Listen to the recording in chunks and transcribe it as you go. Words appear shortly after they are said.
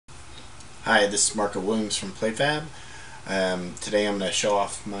Hi, this is Marco Williams from PlayFab. Today I'm going to show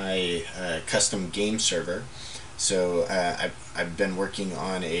off my custom game server. So I've been working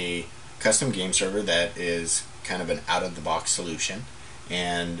on a custom game server that is kind of an out-of-the-box solution.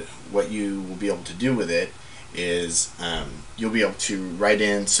 And what you will be able to do with it is you'll be able to write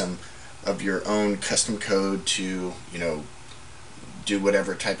in some of your own custom code to, do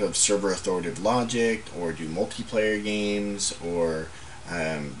whatever type of server authoritative logic, or do multiplayer games, or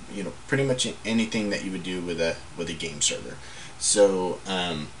pretty much anything that you would do with a game server. So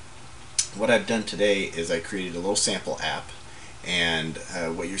what I've done today is I created a little sample app, and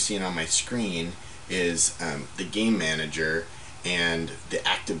what you're seeing on my screen is the game manager and the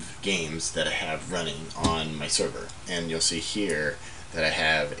active games that I have running on my server. And you'll see here that I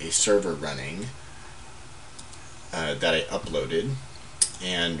have a server running that I uploaded.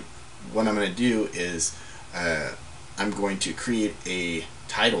 And what I'm going to do is I'm going to create a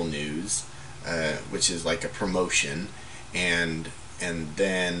title news, which is like a promotion, and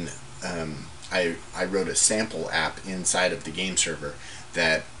then I wrote a sample app inside of the game server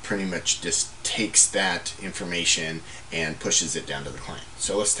that pretty much just takes that information and pushes it down to the client.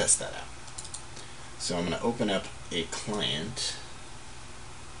 So let's test that out. So I'm going to open up a client.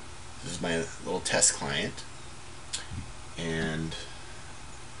 This is my little test client, and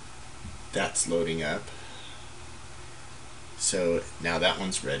that's loading up. So now that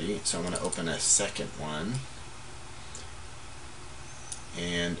one's ready. So I'm going to open a second one,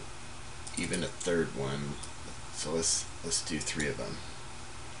 and even a third one. So let's do 3 of them.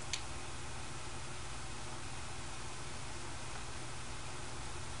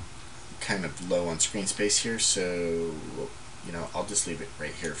 Kind of low on screen space here, so I'll just leave it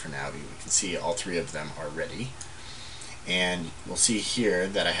right here for now. You can see all 3 of them are ready. And we'll see here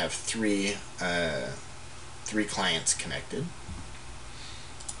that I have three clients connected,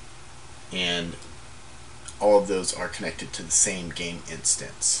 and all of those are connected to the same game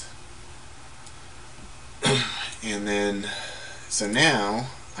instance. And then, so now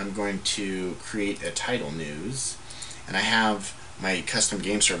I'm going to create a title news, and I have my custom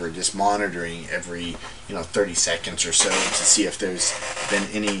game server just monitoring every 30 seconds or so to see if there's been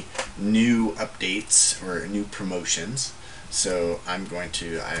any new updates or new promotions. So I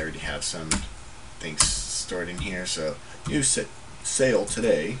already have some things stored in here. So new sale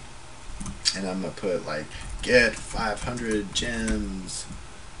today, and I'm gonna put like get 500 gems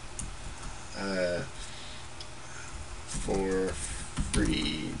for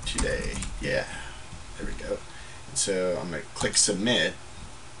free today. Yeah, there we go. So I'm going to click submit,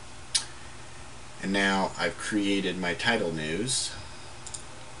 and now I've created my title news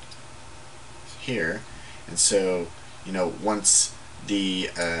here. And so once the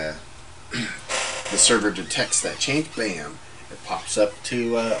server detects that change, bam, it pops up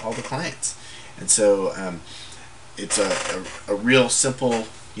to all the clients. And so it's a real simple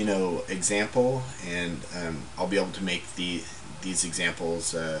example, and I'll be able to make these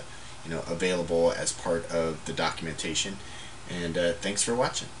examples available as part of the documentation. And thanks for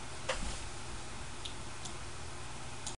watching.